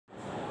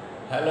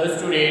Hello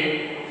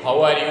student, how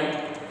are you?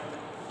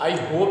 I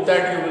hope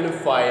that you will be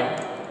fine.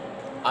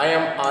 I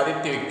am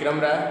Aditya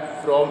Vikram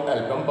Rai from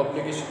Elcom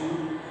Public School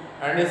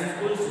and a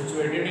school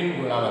situated in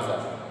Gunamasa.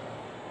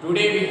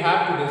 Today we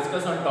have to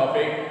discuss on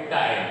topic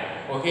time.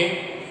 Okay?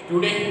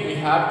 Today we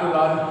have to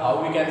learn how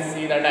we can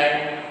see the time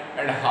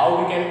and how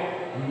we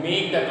can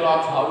make the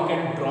clock, how we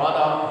can draw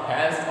the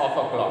hands of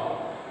a clock.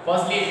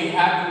 Firstly, we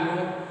have to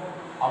know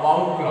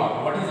about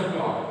clock. What is a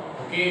clock?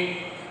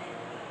 Okay?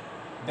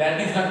 That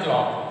is the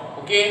clock.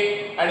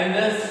 Okay, and in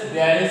this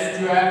there is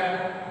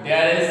 12,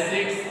 there is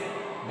 6,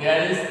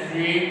 there is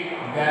 3,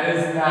 there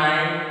is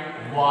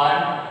 9,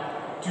 1,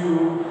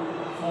 2,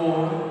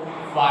 4,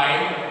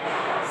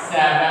 5,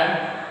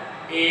 7,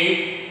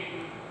 8,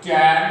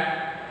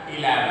 10,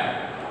 11.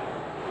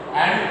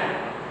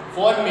 And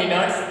for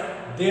minutes,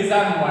 these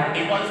are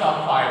multiples of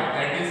 5.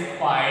 That is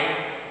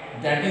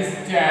 5, that is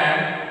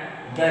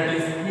 10, that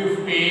is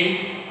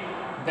 15,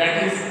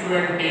 that is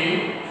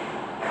 20,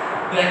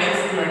 that is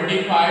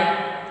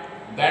 25.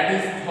 That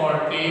is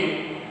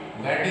 30,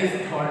 that is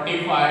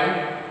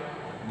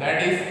 35,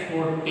 that is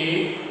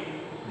 40,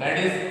 that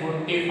is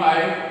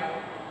 45,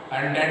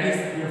 and that is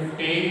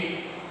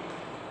 50,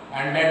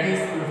 and that is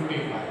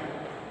 55.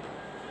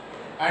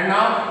 And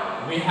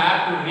now we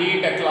have to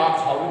read the clock,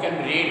 how we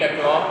can read the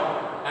clock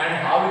and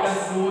how we can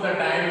show the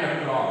time in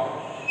the clock.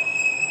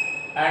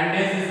 And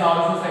this is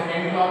also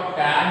second clock,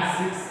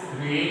 10, 6,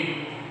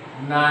 3,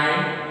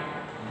 9,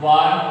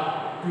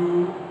 1,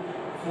 2,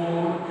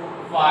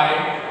 4,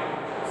 5,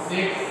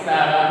 6,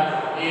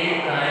 7, 8,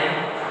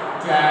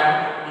 9,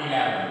 10,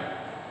 11.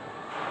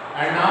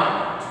 And now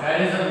there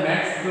is a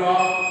next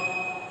clock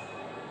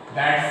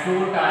that show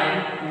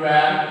time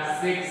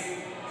 12, 6,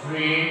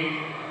 3,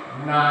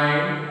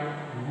 9,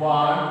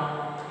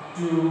 1,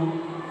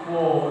 2,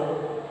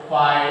 4,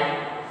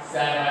 5,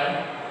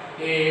 7,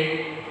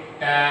 8,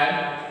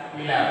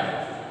 10, 11.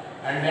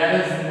 And there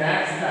is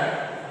next time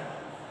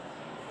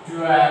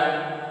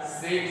 12,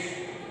 6,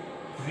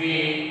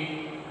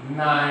 3,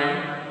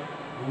 9,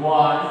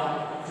 1,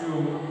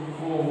 2,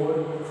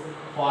 4,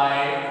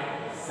 5,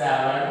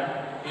 7,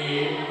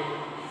 8,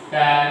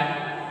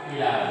 10,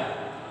 11.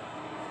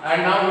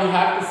 And now we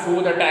have to show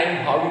the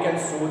time, how we can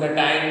show the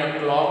time in a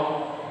clock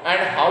and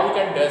how we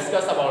can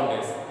discuss about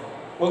this.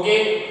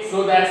 Okay,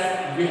 so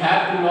that's we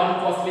have to learn.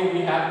 Firstly,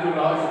 we have to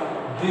learn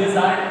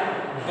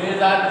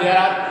there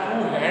are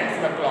two hands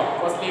in a clock.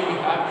 Firstly, we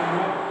have to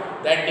know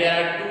that there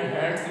are two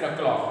hands in a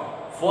clock.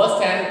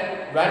 First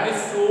hand, when we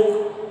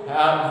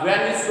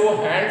show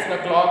hands in a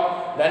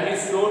clock, then we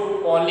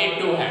show only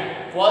two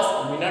hands.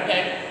 First minute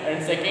hand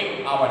and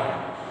second hour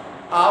hand.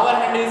 Hour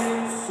hand is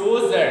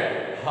shows that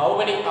how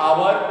many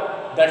hour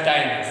the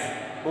time is.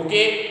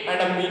 Okay,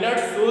 and a minute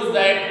shows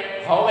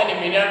that how many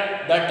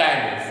minute the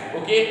time is.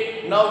 Okay,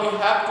 now we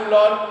have to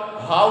learn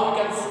how we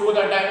can show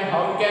the time,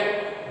 how we can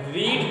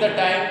read the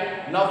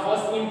time. Now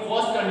first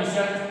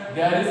condition,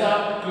 there is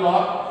a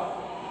clock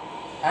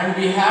and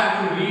we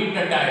have to read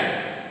the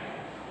time.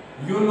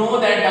 You know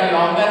that the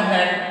longer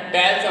hand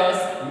tells us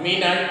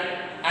minute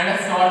and a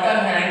shorter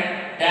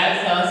hand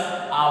tells us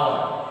hour.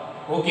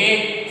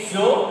 Okay,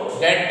 so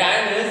that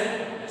time is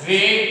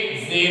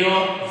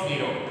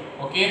 300.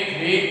 Okay,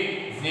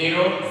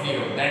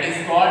 300. That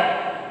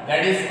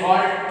is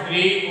called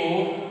 3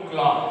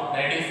 o'clock.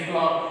 That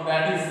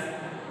is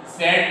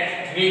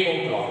set 3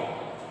 o'clock.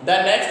 The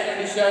next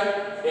condition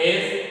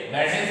is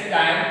that is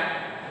time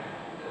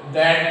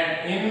that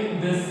in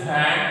this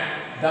hand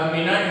the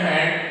minute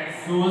hand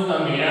shows the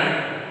minute,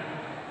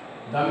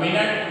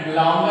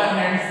 longer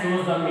hand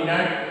shows the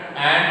minute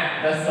and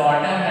the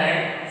shorter hand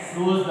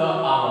shows the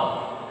hour.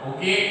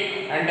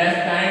 Okay, and that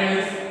time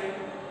is,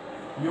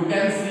 you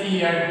can see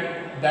here,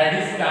 that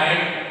is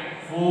time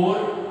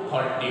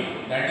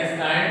 4:30. That is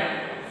time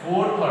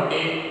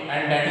 4:30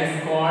 and that is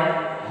called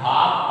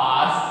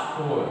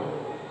 4:30.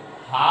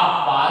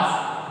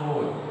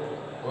 4:30.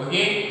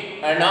 Okay,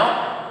 and now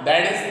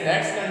that is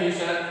next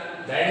condition,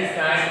 that is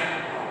time,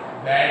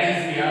 that is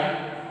here.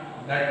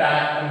 The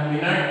time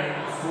minute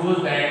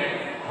shows that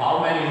how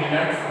many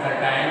minutes the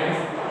time is,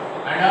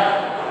 and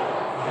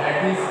that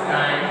is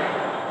time,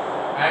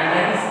 and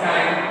that is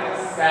time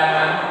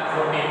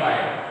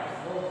 7:45.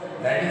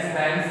 That is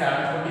time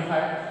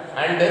 7:45,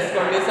 and this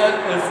condition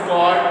is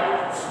called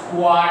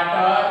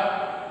quarter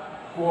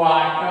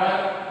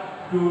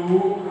to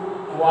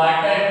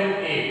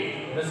 8.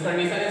 This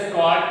condition is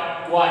called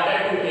quarter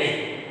to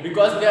 8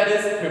 because there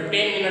is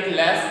 15 minutes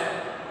left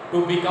to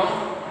become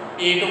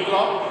 8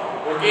 o'clock.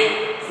 Okay,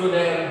 so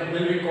there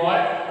will be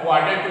called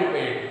quarter to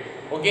 8.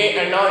 Okay,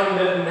 and now in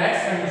the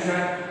next condition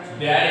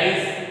there is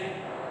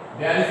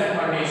a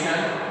condition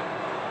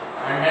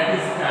and that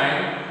is time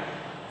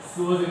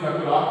shows in the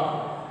clock.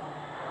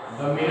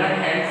 The minute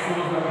hand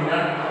shows the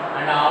minute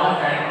and hour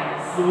hand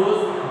shows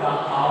the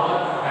hour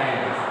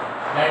time.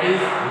 That is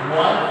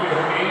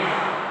 1:15,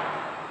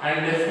 and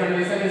this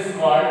condition is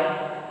called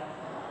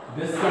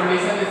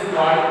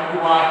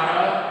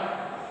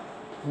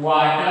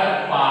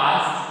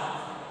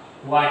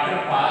quarter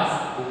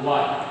past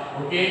 1.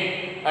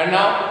 Okay, and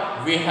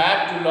now we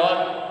have to learn.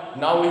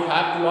 Now we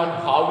have to learn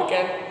how we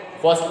can.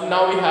 First,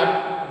 now we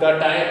have the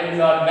time.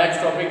 The next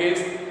topic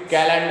is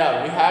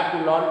calendar. We have to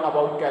learn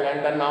about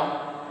calendar now.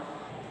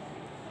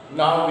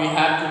 Now we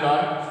have to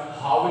learn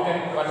how we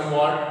can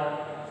convert.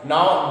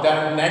 Now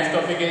the next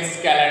topic is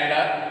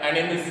calendar, and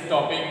in this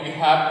topic we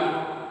have to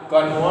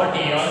convert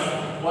years.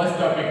 First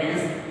topic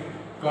is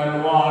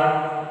convert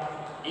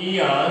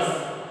years.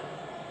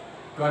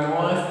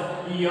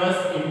 Convert years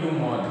into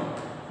month.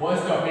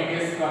 First topic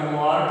is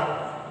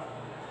convert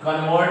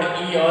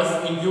years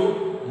into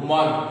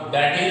month.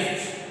 That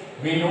is,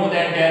 we know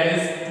that there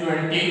is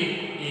 20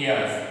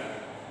 years.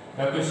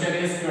 The question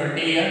is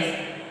 20 years,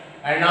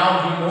 and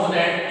now we know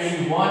that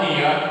in one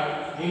year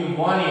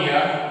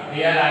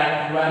there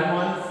are 12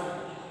 months.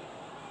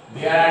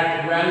 There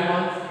are 12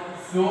 months.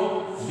 So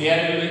there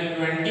will be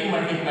 20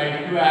 multiplied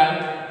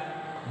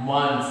 12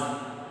 months.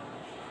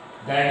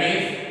 That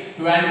is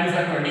 12 is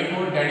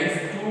 24. That is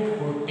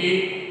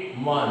 240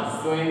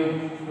 months. So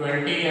in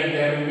 20 years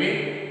there will be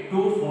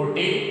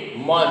 240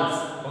 months.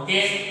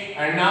 Okay.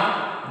 And now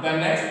the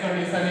next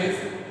condition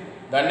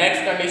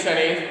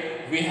is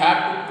we have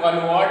to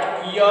convert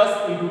years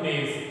into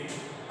days.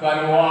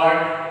 Convert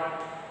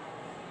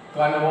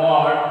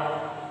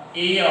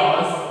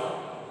years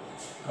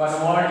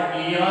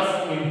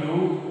into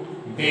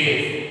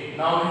days.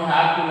 Now we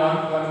have to learn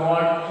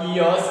convert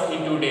years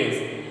into days.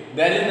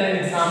 There is an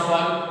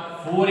example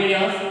 4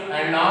 years,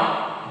 and now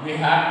we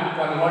have to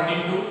convert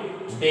into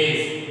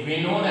days. We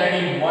know that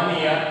in 1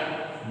 year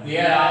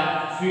there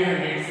are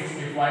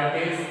 365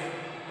 days.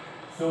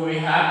 So we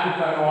have to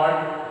convert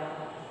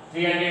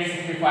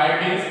 365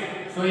 days.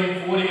 So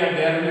in 4 years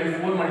there will be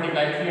 4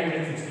 multiplied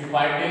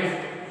 365 days,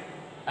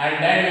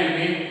 and that will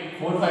be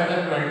 4 5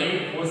 are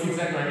 20, 4 6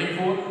 are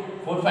 24,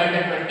 4 5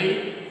 are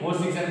 20, 4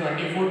 6 are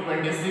 24,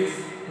 26,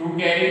 2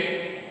 carry,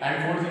 and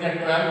 4 6 are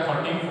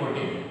 12, 13,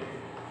 14.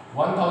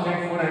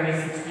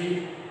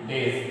 1460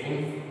 days.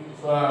 In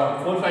 4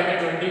 5 are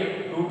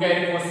 20, 2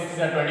 carry, 4 6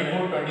 are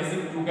 24,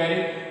 26, 2 carry,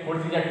 4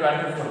 3 are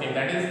 12 to 14.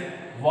 That is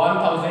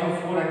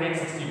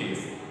 1460 days.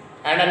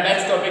 And the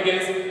next topic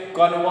is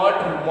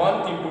convert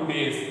month into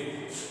days.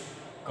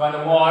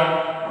 Convert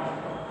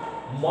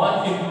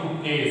month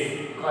into days.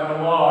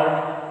 Convert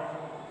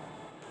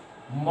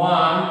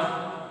months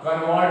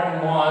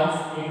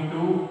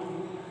into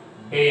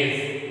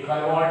days.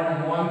 Convert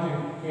month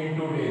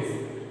into days.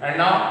 And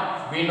now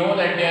we know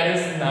that there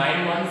is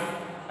 9 months,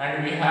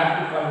 and we have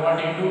to convert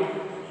into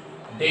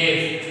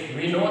days.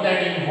 We know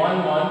that in 1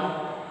 month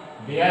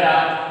there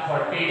are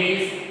 30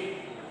 days.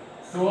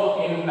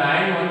 So in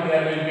 9 months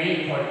there will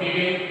be 30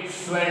 days.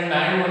 So in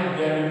 9 months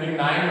there will be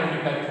 9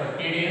 multiplied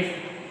 30 days,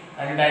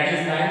 and that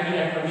is 9 3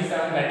 and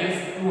 27. That is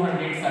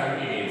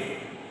 270 days.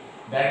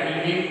 That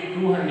will be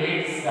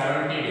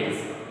 270 days.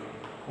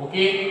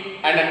 Okay.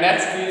 And the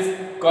next is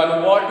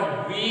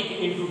convert week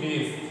into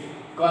days.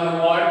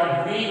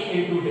 Convert week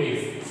into days.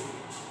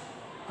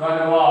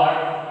 Convert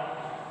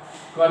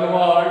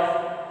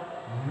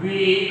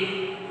week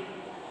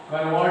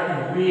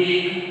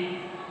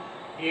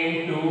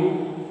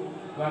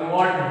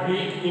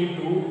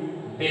into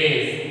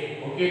days.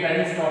 Okay, that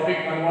is topic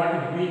convert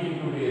week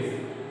into days.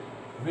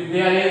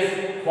 There is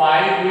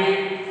 5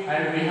 weeks,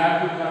 and we have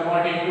to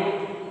convert into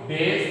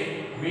days.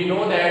 We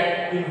know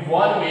that in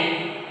one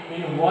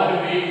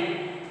week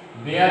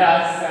there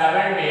are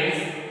 7 days.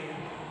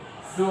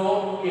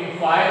 So in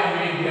 5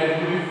 weeks there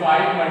will be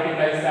 5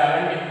 multiplied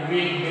 7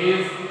 week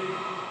days.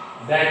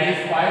 That is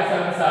 5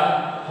 7s are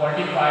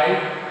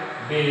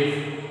 45 days.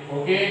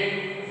 Okay,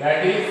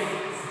 that is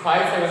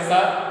 5 7s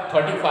are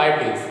 35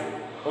 days.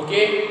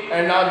 Okay,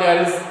 and now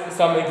there is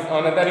some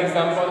another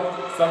example,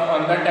 some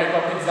other type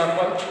of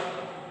example.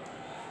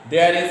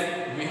 There is,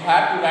 we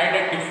have to write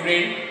a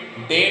different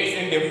dates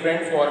in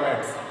different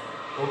formats.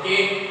 Okay,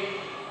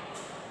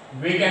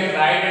 we can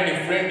write a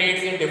different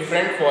dates in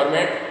different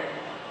format.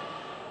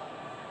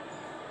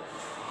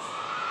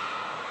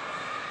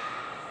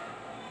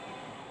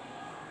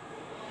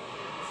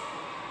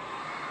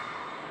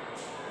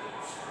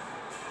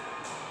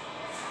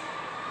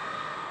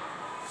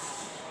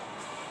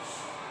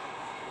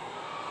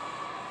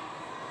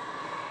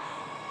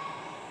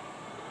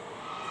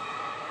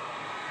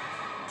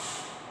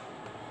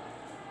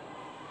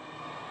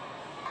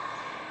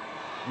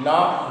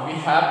 Now we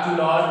have to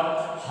learn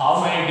how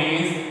many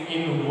days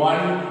in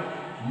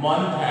 1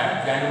 month have.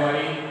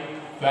 January,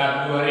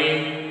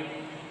 February,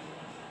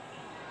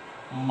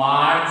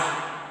 March,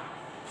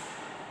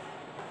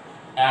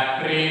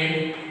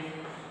 April,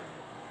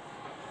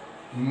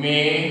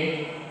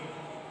 May,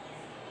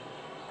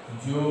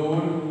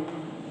 June,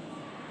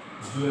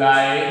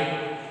 July,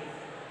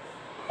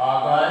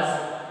 August,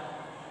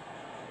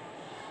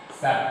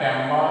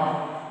 September,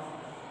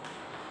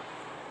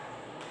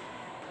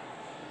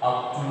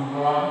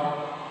 October,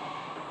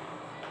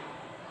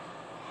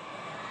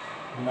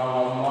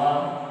 November,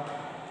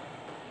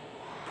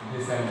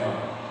 December.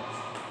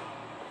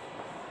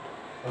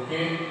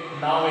 Okay,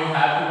 now we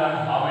have to learn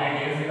how many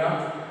days in a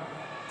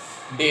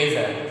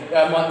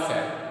months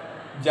है.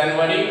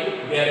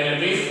 January there will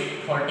be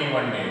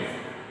 31 days.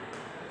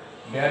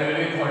 There will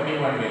be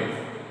 31 days.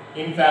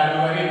 In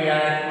February there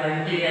are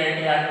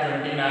 28 or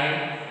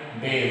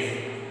 29 days.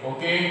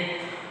 Okay.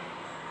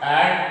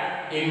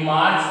 And in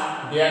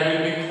March there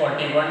will be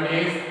 31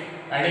 days.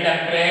 And in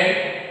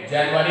April,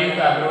 January,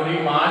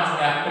 February, March,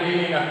 April,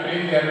 in April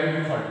there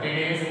will be 30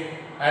 days.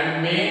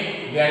 And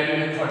May there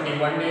will be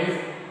 31 days.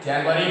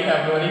 January,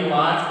 February,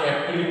 March,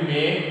 April,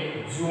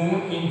 May,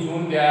 June. In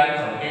June there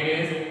are 30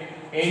 days.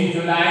 In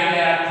July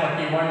there are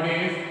 31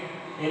 days.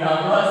 In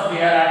August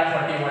there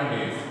are 31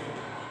 days.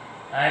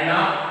 And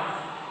now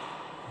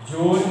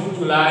June,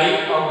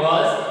 July,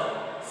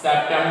 August,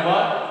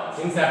 September.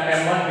 In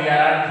September there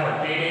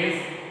are 30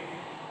 days.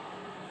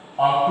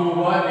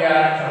 October there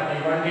are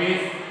 31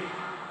 days.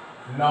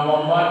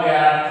 November there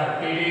are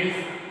 30 days.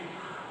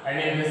 And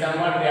in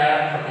December there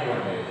are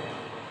 31 days.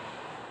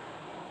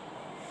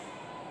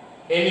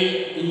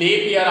 In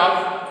leap year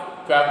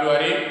of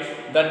February,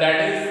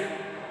 that is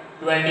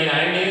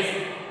 29 days,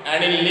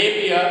 and in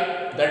leap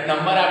year that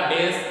number of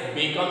days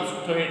becomes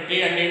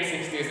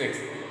 366.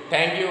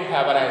 Thank you.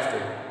 Have a nice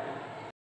day.